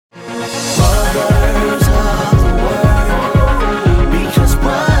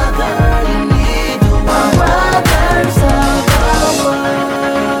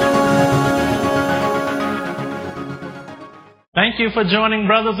you for joining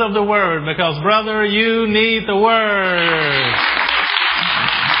Brothers of the Word, because, brother, you need the Word.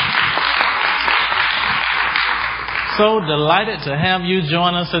 So delighted to have you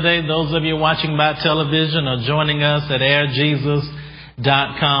join us today. Those of you watching by television or joining us at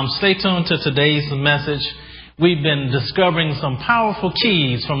airjesus.com. Stay tuned to today's message. We've been discovering some powerful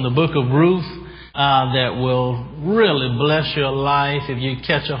keys from the book of Ruth that will really bless your life if you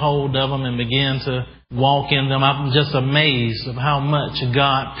catch a hold of them and begin to walk in them. I'm just amazed of how much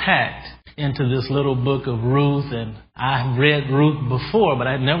God packed into this little book of Ruth. And I've read Ruth before, but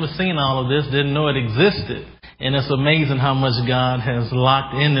I'd never seen all of this, didn't know it existed. And it's amazing how much God has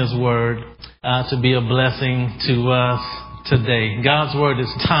locked in His Word to be a blessing to us today. God's Word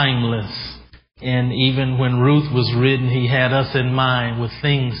is timeless. And even when Ruth was written, He had us in mind with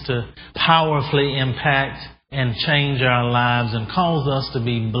things to powerfully impact and change our lives and cause us to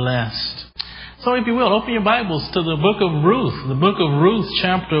be blessed. So if you will, open your Bibles to the book of Ruth, the book of Ruth,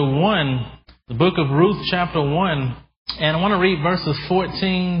 chapter 1, the book of Ruth, chapter 1. And I want to read verses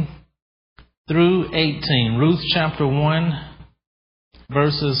 14 through 18. Ruth chapter 1,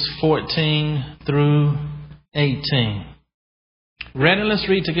 verses 14 through 18. Ready? Let's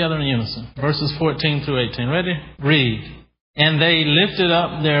read together in unison. Verses 14 through 18. Ready? Read. And they lifted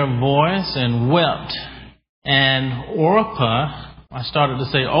up their voice and wept. And Orpah, I started to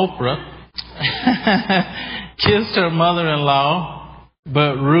say Oprah, kissed her mother-in-law,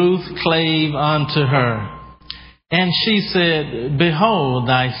 but Ruth clave unto her. And she said, Behold,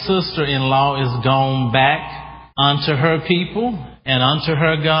 thy sister-in-law is gone back unto her people and unto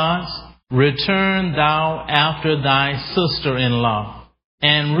her gods. Return thou after thy sister-in-law.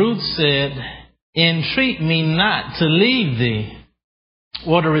 And Ruth said, Entreat me not to leave thee,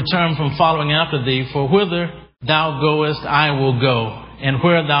 or to return from following after thee, for whither thou goest I will go, and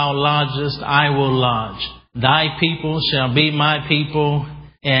where thou lodgest I will lodge. Thy people shall be my people,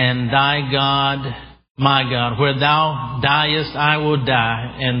 and thy God my God. Where thou diest I will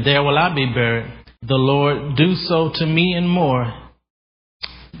die, and there will I be buried. The Lord do so to me and more.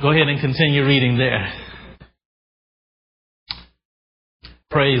 Go ahead and continue reading there.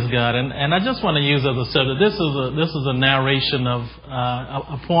 Praise God. And I just want to use as a subject, this is a narration of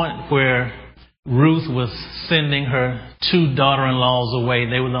a point where Ruth was sending her two daughter-in-laws away.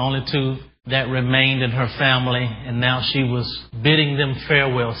 They were the only two that remained in her family, and now she was bidding them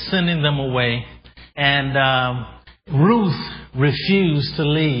farewell, sending them away. And Ruth refused to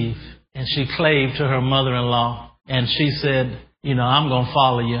leave, and she clave to her mother-in-law, and she said, I'm going to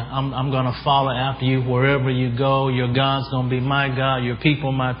follow you. I'm going to follow after you wherever you go. Your God's going to be my God. Your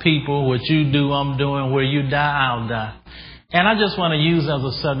people, my people. What you do, I'm doing. Where you die, I'll die. And I just want to use as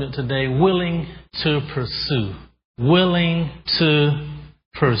a subject today, willing to pursue. Willing to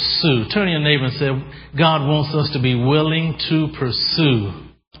pursue. Turn to your neighbor and say, God wants us to be willing to pursue.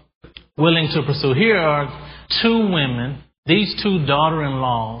 Willing to pursue. Here are two women, these two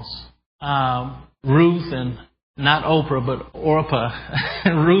daughter-in-laws, Ruth and not Oprah, but Orpah.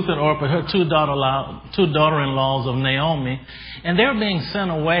 Ruth and Orpah, her two daughter-in-laws of Naomi. And they're being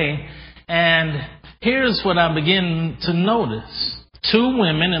sent away. And here's what I begin to notice. Two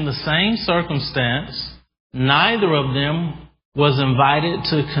women in the same circumstance. Neither of them was invited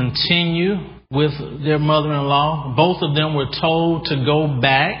to continue with their mother-in-law. Both of them were told to go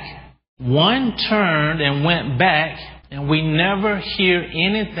back. One turned and went back, and we never hear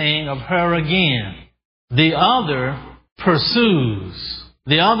anything of her again. The other pursues.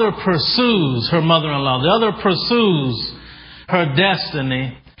 The other pursues her mother-in-law. The other pursues her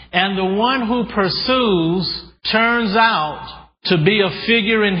destiny. And the one who pursues turns out to be a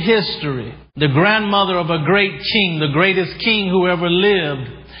figure in history. The grandmother of a great king, the greatest king who ever lived.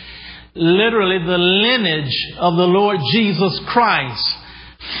 Literally, the lineage of the Lord Jesus Christ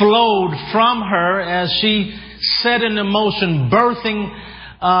flowed from her as she set in motion,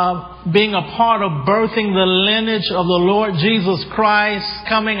 being a part of birthing the lineage of the Lord Jesus Christ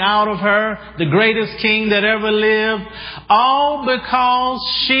coming out of her, the greatest king that ever lived, all because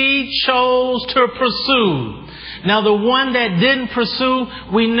she chose to pursue. Now, the one that didn't pursue,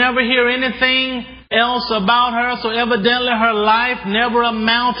 we never hear anything else about her, so evidently her life never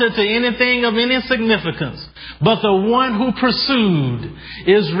amounted to anything of any significance. But the one who pursued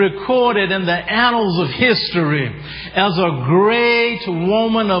is recorded in the annals of history as a great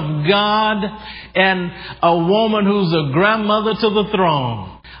woman of God and a woman who's a grandmother to the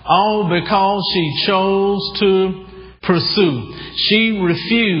throne, all because she chose to pursue. She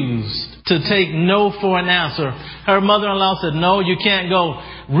refused to take no for an answer. Her mother-in-law said, no, you can't go.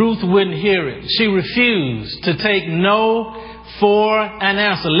 Ruth wouldn't hear it. She refused to take no for an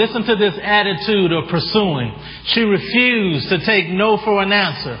answer. Listen to this attitude of pursuing. She refused to take no for an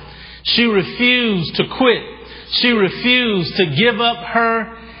answer. She refused to quit. She refused to give up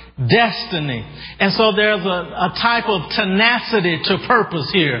her destiny. And so there's a type of tenacity to purpose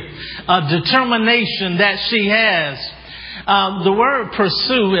here, a determination that she has. The word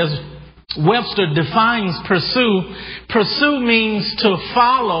pursue, as Webster defines pursue means to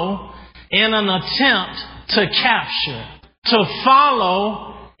follow in an attempt to capture. To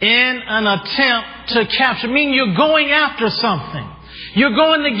follow in an attempt to capture. Meaning you're going after something. You're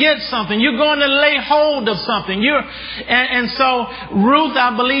going to get something. You're going to lay hold of something. And so Ruth,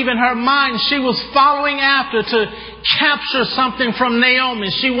 I believe in her mind, she was following after to capture something from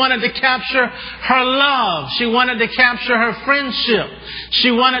Naomi. She wanted to capture her love. She wanted to capture her friendship. She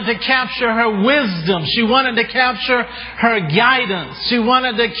wanted to capture her wisdom. She wanted to capture her guidance. She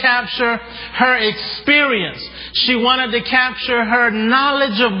wanted to capture her experience. She wanted to capture her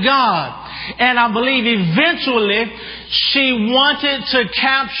knowledge of God. And I believe eventually she wanted to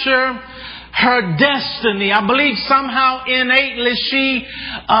capture her destiny. I believe somehow innately she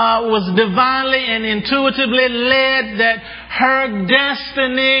was divinely and intuitively led that her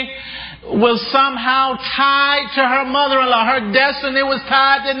destiny was somehow tied to her mother-in-law. Her destiny was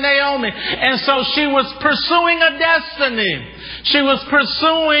tied to Naomi. And so she was pursuing a destiny. She was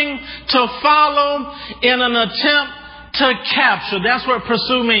pursuing to follow in an attempt to capture. That's what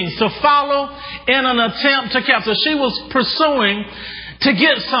pursue means. To follow in an attempt to capture. She was pursuing to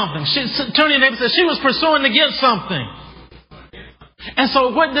get something. Turn to your neighbor and say, she was pursuing to get something. And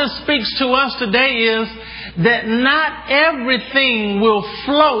so what this speaks to us today is that not everything will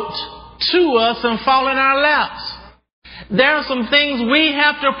float to us and fall in our laps. There are some things we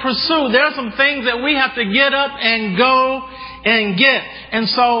have to pursue. There are some things that we have to get up and go and get. And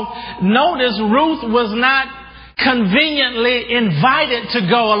so notice Ruth was not conveniently invited to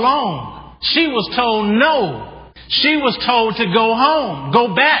go alone. She was told no. She was told to go home,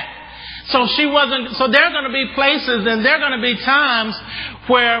 go back. So there are going to be places and there are going to be times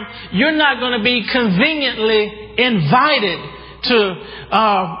where you're not going to be conveniently invited to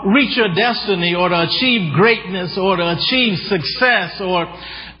reach your destiny or to achieve greatness or to achieve success or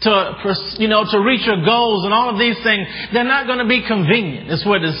to reach your goals and all of these things. They're not going to be convenient. That's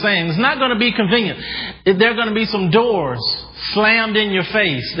what it's saying. It's not going to be convenient. There are going to be some doors slammed in your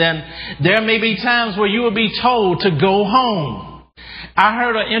face. Then there may be times where you will be told to go home. I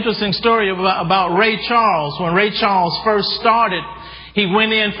heard an interesting story about Ray Charles. When Ray Charles first started, he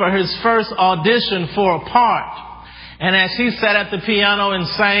went in for his first audition for a part. And as he sat at the piano and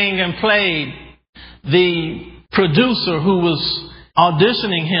sang and played, the producer who was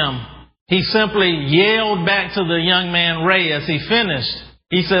auditioning him, he simply yelled back to the young man Ray as he finished.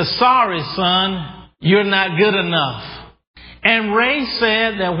 He said, "Sorry, son, you're not good enough." And Ray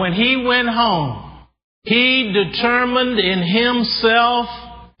said that when he went home, he determined in himself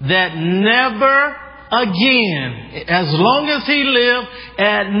that never again, as long as he lived,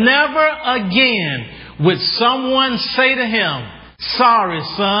 and never again would someone say to him, "Sorry,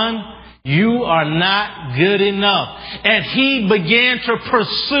 son, you are not good enough." And he began to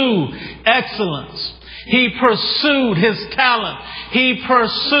pursue excellence. He pursued his talent. He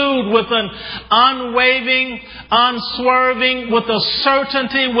pursued with an unwavering, unswerving, with a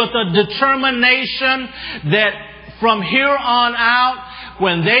certainty, with a determination that from here on out,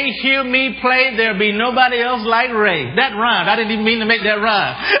 when they hear me play, there'll be nobody else like Ray. That rhymed. I didn't even mean to make that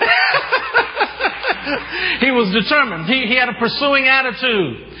rhyme. He was determined. He had a pursuing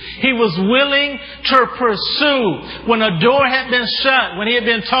attitude. He was willing to pursue. When a door had been shut, when he had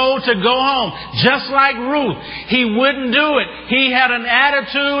been told to go home, just like Ruth, he wouldn't do it. He had an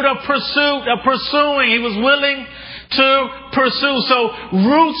attitude of pursuit, of pursuing. He was willing to pursue. So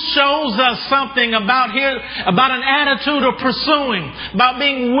Ruth shows us something about an attitude of pursuing, about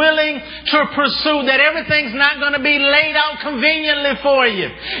being willing to pursue, that everything's not going to be laid out conveniently for you.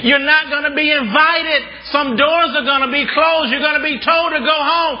 You're not going to be invited. Some doors are going to be closed. You're going to be told to go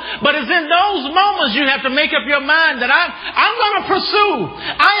home. But it's in those moments you have to make up your mind that I'm going to pursue.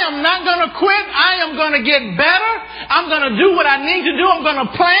 I am not going to quit. I am going to get better. I'm going to do what I need to do. I'm going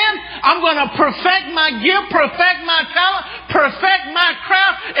to plan. I'm going to perfect my gift, perfect my talent, perfect my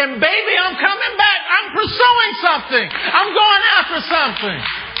craft, and baby, I'm coming back. I'm pursuing something. I'm going after something.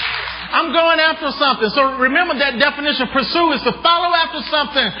 I'm going after something. So remember that definition. Pursue is to follow after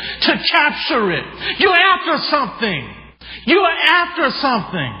something, to capture it. You're after something. You are after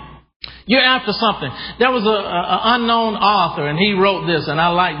something. You're after something. There was an unknown author, and he wrote this, and I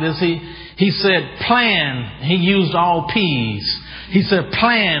like this. He said, plan. He used all P's. He said,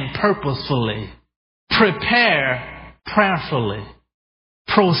 plan purposefully. Prepare prayerfully,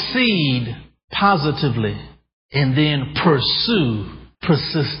 proceed positively, and then pursue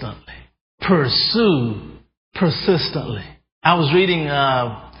persistently. Pursue persistently. I was reading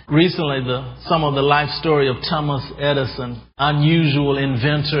recently some of the life story of Thomas Edison, unusual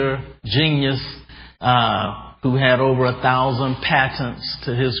inventor, genius, who had over 1,000 patents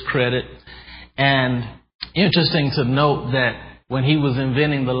to his credit. And interesting to note that when he was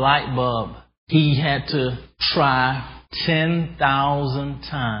inventing the light bulb, he had to try 10,000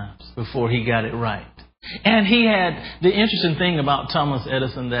 times before he got it right. And the interesting thing about Thomas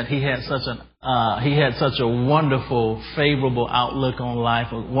Edison, that he had such a wonderful, favorable outlook on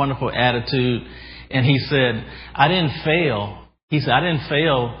life, a wonderful attitude. And he said, I didn't fail. He said, I didn't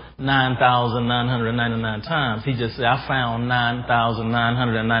fail 9,999 times. He just said, I found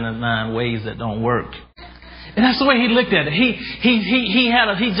 9,999 ways that don't work. And that's the way he looked at it. He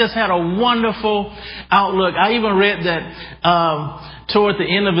just had a wonderful outlook. I even read that toward the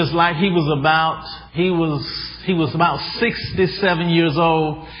end of his life, he was about 67 years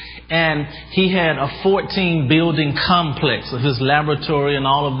old, and he had a 14-building complex of his laboratory and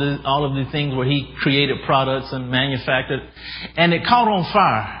all of the things where he created products and manufactured, and it caught on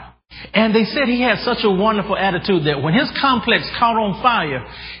fire. And they said he had such a wonderful attitude that when his complex caught on fire,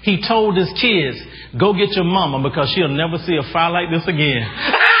 he told his kids, go get your mama because she'll never see a fire like this again.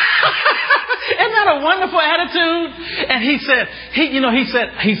 Isn't that a wonderful attitude? And he said,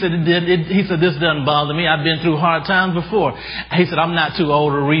 this doesn't bother me. I've been through hard times before. He said, I'm not too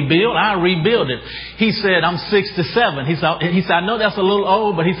old to rebuild. I'll rebuild it. He said, I'm 67. He said, I know that's a little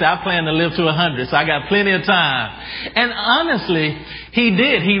old, but he said, I plan to live to 100. So I got plenty of time. And honestly, he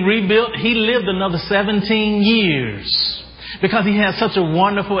did. He rebuilt. He lived another 17 years because he had such a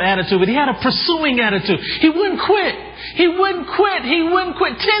wonderful attitude. But he had a pursuing attitude. He wouldn't quit. He wouldn't quit. He wouldn't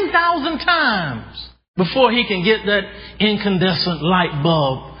quit 10,000 times before he can get that incandescent light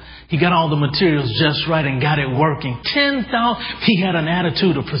bulb. He got all the materials just right and got it working. 10,000. He had an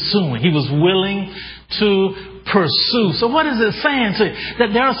attitude of pursuing. He was willing to pursue. So what is it saying to you?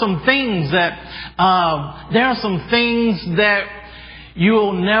 That there are some things that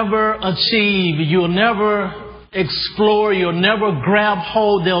you'll never achieve. You'll never explore. You'll never grab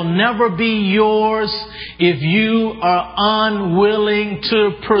hold. They'll never be yours if you are unwilling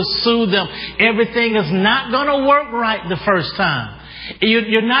to pursue them. Everything is not going to work right the first time.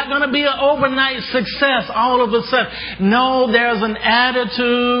 You're not going to be an overnight success all of a sudden. No, there's an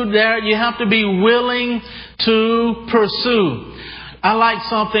attitude there. You have to be willing to pursue. I like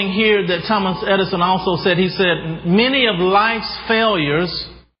something here that Thomas Edison also said. He said, many of life's failures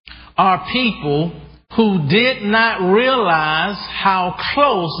are people who did not realize how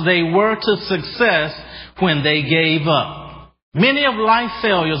close they were to success when they gave up. Many of life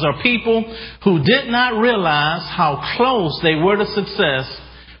failures are people who did not realize how close they were to success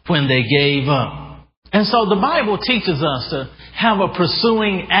when they gave up. And so the Bible teaches us to have a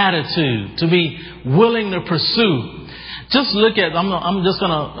pursuing attitude, to be willing to pursue. Just look at, I'm just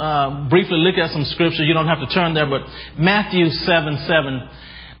going to briefly look at some scripture. You don't have to turn there, but Matthew 7:7,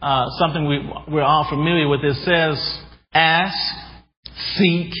 something we're all familiar with. It says, ask,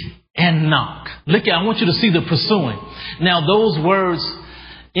 seek, and knock. I want you to see the pursuing. Now, those words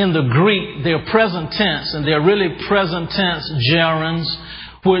in the Greek, they're present tense, and they're really present tense gerunds,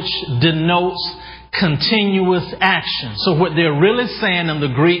 which denotes continuous action. So what they're really saying in the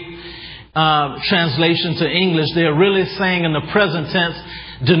Greek translation to English, they're really saying in the present tense,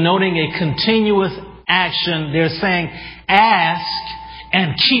 denoting a continuous action. They're saying, ask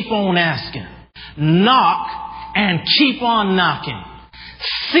and keep on asking. Knock and keep on knocking.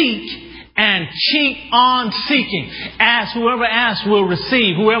 Seek and keep on seeking. Ask, whoever asks will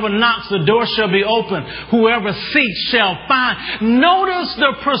receive. Whoever knocks, the door shall be open. Whoever seeks shall find. Notice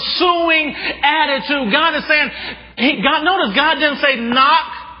the pursuing attitude. God is saying, notice God didn't say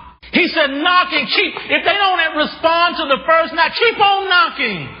knock. He said knock and keep. If they don't respond to the first knock, keep on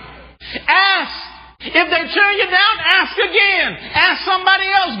knocking. Ask. If they turn you down, ask again. Ask somebody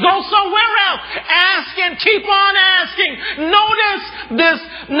else. Go somewhere else. Ask and keep on asking. Notice this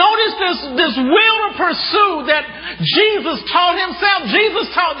will to pursue that Jesus taught himself.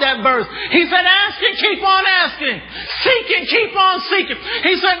 Jesus taught that verse. He said, ask and keep on asking. Seek and keep on seeking.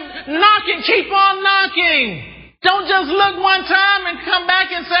 He said, knock and keep on knocking. Don't just look one time and come back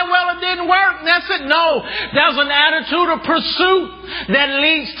and say, well, it didn't work. That's it. No. There's an attitude of pursuit that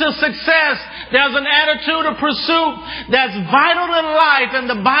leads to success. There's an attitude of pursuit that's vital in life. And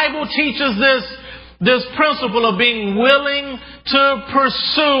the Bible teaches this principle of being willing to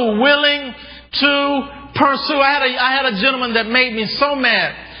pursue. Willing to pursue. I had a gentleman that made me so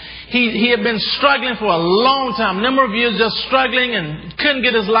mad. he had been struggling for a long time, a number of years, just struggling and couldn't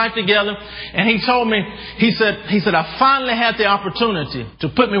get his life together. And he told me, he said, I finally had the opportunity to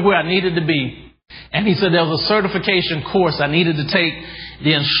put me where I needed to be. And he said there was a certification course I needed to take.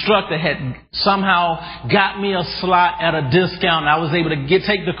 The instructor had somehow got me a slot at a discount. I was able to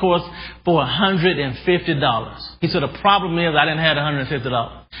take the course for $150. He said the problem is I didn't have $150.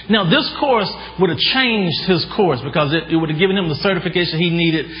 Now this course would have changed his course because it would have given him the certification he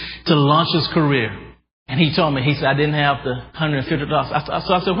needed to launch his career. And he told me, he said, I didn't have the $150.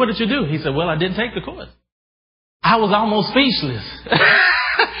 So I said, what did you do? He said, well, I didn't take the course. I was almost speechless.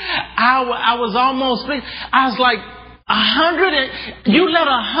 I was almost speechless. I was like, you let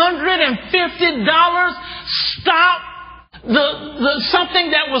 $150 stop something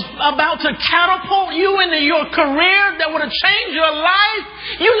that was about to catapult you into your career, that would have changed your life?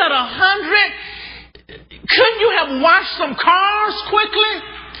 You let couldn't you have washed some cars quickly?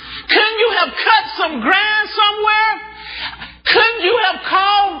 Couldn't you have cut some grass somewhere? Couldn't you have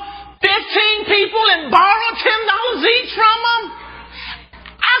called 15 people and borrowed $10 each from them?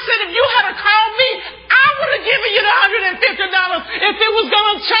 I said, if you had called me, I would have given you the $150 if it was going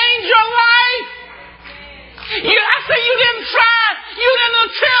to change your life. I said, you didn't try. You didn't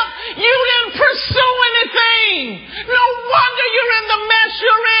attempt. You didn't pursue anything. No wonder you're in the mess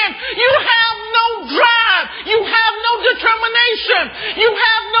you're in. You have no drive. You have no determination. You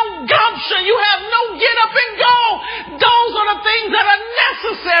have no gumption. You have no get up and go. Those are the things that are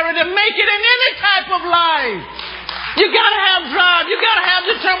necessary to make it in any type of life. You gotta have drive. You gotta have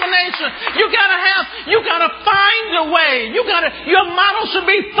determination. You gotta find a way. Your motto should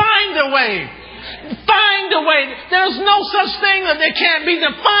be find a way. Find a way. There's no such thing that there can't be.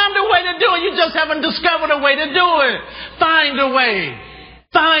 Then find a way to do it. You just haven't discovered a way to do it. Find a way.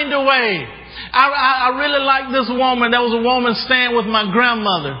 Find a way. I really like this woman. There was a woman staying with my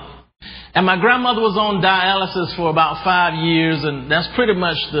grandmother. And my grandmother was on dialysis for about 5 years. And that's pretty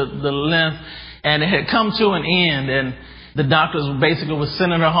much the length. And it had come to an end, and the doctors basically were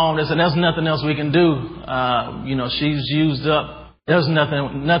sending her home. They said, there's nothing else we can do. She's used up. There's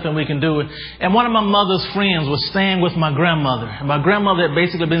nothing we can do. And one of my mother's friends was staying with my grandmother. And my grandmother had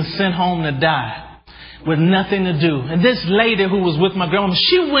basically been sent home to die with nothing to do. And this lady who was with my grandmother,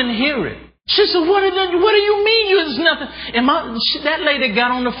 she wouldn't hear it. She said, what do you mean there's nothing? And that lady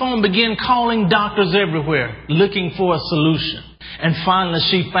got on the phone, began calling doctors everywhere, looking for a solution. And finally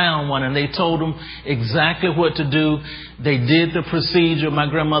she found one, and they told them exactly what to do. They did the procedure. My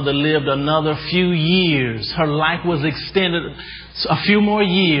grandmother lived another few years. Her life was extended a few more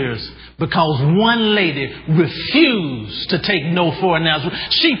years because one lady refused to take no for an answer.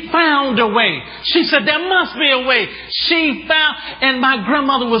 She found a way. She said, there must be a way. And my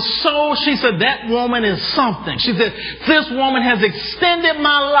grandmother was she said, that woman is something. She said, this woman has extended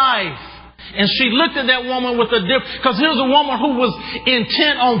my life. And she looked at that woman with a because here's a woman who was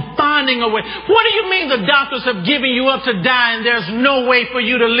intent on finding a way. What do you mean the doctors have given you up to die and there's no way for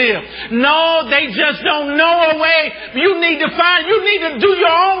you to live? No, they just don't know a way. You need to do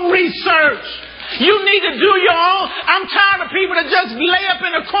your own research. You need to do your own. I'm tired of people that just lay up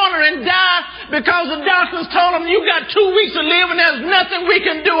in a corner and die because the doctors told them you got 2 weeks to live and there's nothing we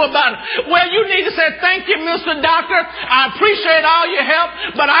can do about it. Well, you need to say, thank you, Mr. Doctor. I appreciate all your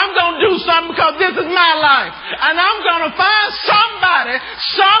help, but I'm going to do something because this is my life. And I'm going to find somebody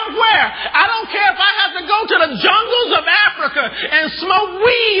somewhere. I don't care if I have to go to the jungles of Africa and smoke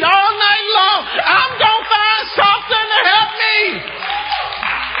weed all night long. I'm going to find something to help me.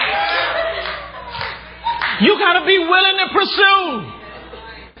 You got to be willing to pursue.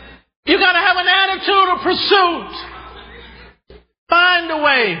 You got to have an attitude of pursuit. Find a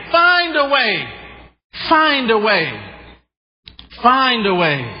way. Find a way. Find a way. Find a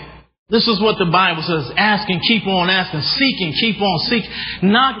way. This is what the Bible says. Ask and keep on asking. Seek and keep on seeking.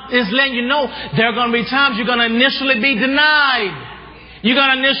 Knock is letting you know there are going to be times you're going to initially be denied. You're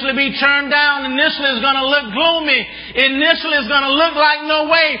going to initially be turned down. Initially it's going to look gloomy. Initially it's going to look like no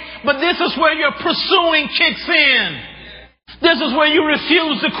way. But this is where your pursuing kicks in. This is where you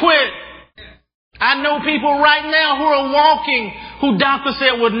refuse to quit. I know people right now who are walking, who doctors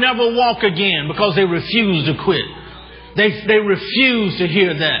said would never walk again because they refuse to quit. They refuse to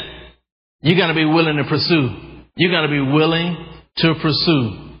hear that. You got to be willing to pursue. You got to be willing to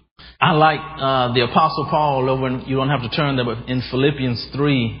pursue. I like the Apostle Paul over you don't have to turn there, but in Philippians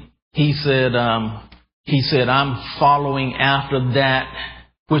 3, he said, I'm following after that,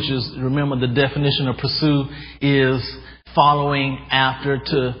 which is, remember the definition of pursue is following after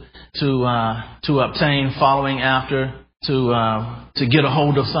to obtain, following after to get a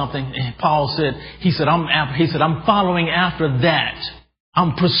hold of something. And Paul said, I'm following after that.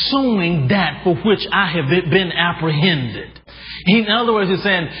 I'm pursuing that for which I have been apprehended. In other words, he's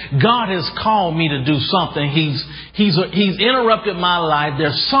saying, God has called me to do something. He's interrupted my life.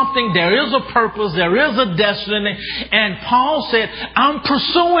 There's something, there is a purpose, there is a destiny. And Paul said, I'm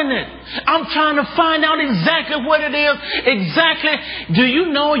pursuing it. I'm trying to find out exactly what it is. Exactly. Do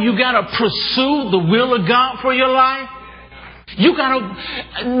you know you got to pursue the will of God for your life? You gotta,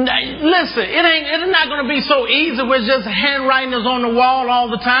 listen, it's not gonna be so easy with just handwriting is on the wall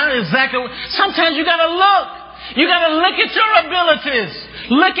all the time. Exactly. Sometimes you gotta look. You gotta look at your abilities.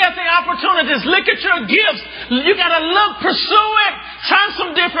 Look at the opportunities. Look at your gifts. You gotta look, pursue it. Try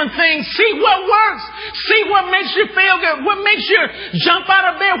some different things. See what works. See what makes you feel good. What makes you jump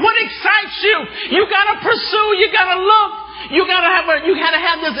out of bed. What excites you. You gotta pursue. You gotta look. You gotta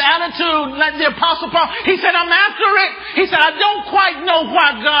have this attitude like the Apostle Paul. He said, I'm after it. He said, I don't quite know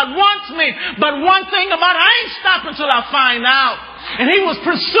why God wants me, but one thing about it, I ain't stopping till I find out. And he was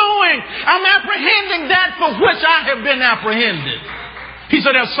pursuing. I'm apprehending that for which I have been apprehended. He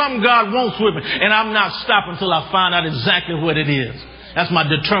said, there's something God wants with me, and I'm not stopping till I find out exactly what it is. That's my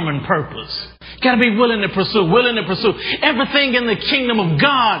determined purpose. Got to be willing to pursue, Everything in the kingdom of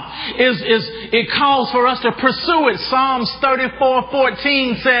God it calls for us to pursue it. Psalms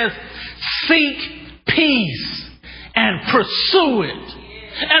 34:14 says, seek peace and pursue it.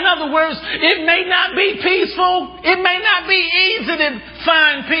 In other words, it may not be peaceful. It may not be easy to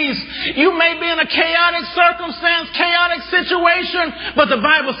find peace. You may be in a chaotic circumstance, chaotic situation, but the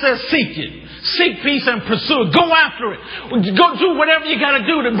Bible says seek it. Seek peace and pursue it. Go after it. Go do whatever you got to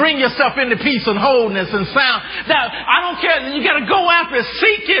do to bring yourself into peace and wholeness and sound. I don't care. You got to go after it.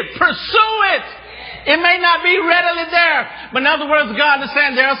 Seek it. Pursue it. It may not be readily there. But in other words, God is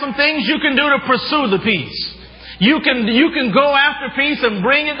saying there are some things you can do to pursue the peace. You can go after peace and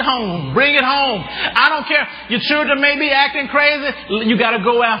bring it home. Bring it home. I don't care. Your children may be acting crazy. You got to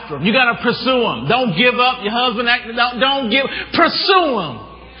go after them. You got to pursue them. Don't give up. Your husband acting. Don't give. Pursue them.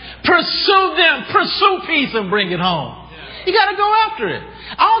 Pursue them. Pursue peace and bring it home. You got to go after it.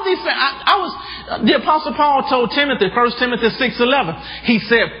 All these things. The Apostle Paul told Timothy, 1 Timothy 6:11. He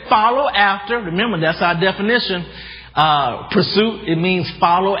said, follow after. Remember, that's our definition. Pursuit, it means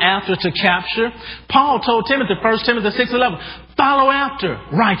follow after, to capture. Paul told Timothy, 1 Timothy 6:11, follow after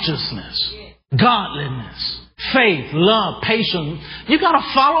righteousness, godliness, faith, love, patience. You got to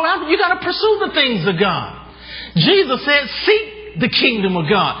follow after. You got to pursue the things of God. Jesus said, seek the kingdom of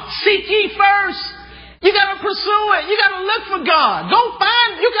God. Seek ye first. You got to pursue it. You got to look for God.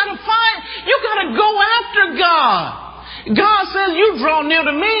 You got to go after God. God says, you draw near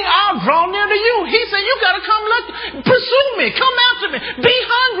to me, I'll draw near to you. He said, you got to come look, pursue me, come after me, be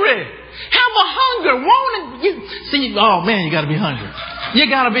hungry, have a hunger, want it. Oh man, you got to be hungry. You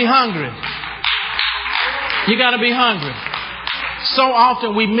got to be hungry. You got to be hungry. So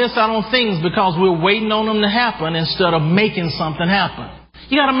often we miss out on things because we're waiting on them to happen instead of making something happen.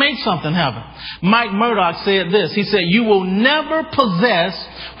 You got to make something happen. Mike Murdoch said this. He said, you will never possess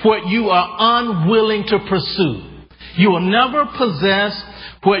what you are unwilling to pursue. You will never possess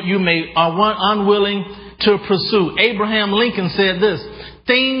what you are unwilling to pursue. Abraham Lincoln said this,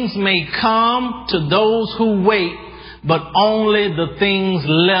 things may come to those who wait, but only the things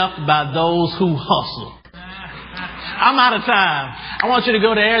left by those who hustle. I'm out of time. I want you to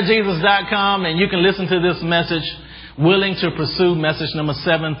go to airjesus.com and you can listen to this message, Willing to Pursue, message number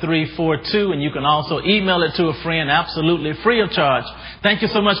 7342. And you can also email it to a friend absolutely free of charge. Thank you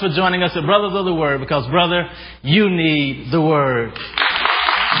so much for joining us at Brothers of the Word, because, brother, you need the Word.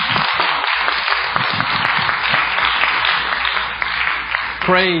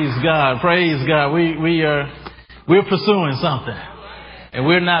 Praise God. Praise God. We're pursuing something. And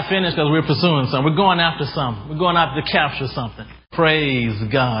we're not finished because we're pursuing something. We're going after something. We're going after to capture something. Praise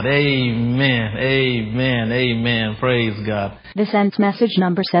God. Amen. Amen. Amen. Praise God. This ends message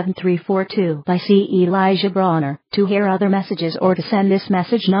number 7342 by C. Elijah Bronner. To hear other messages or to send this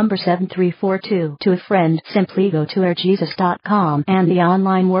message number 7342 to a friend, simply go to airjesus.com and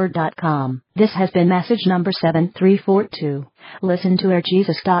theonlineword.com. This has been message number 7342. Listen to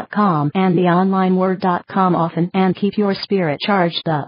airjesus.com and theonlineword.com often and keep your spirit charged up.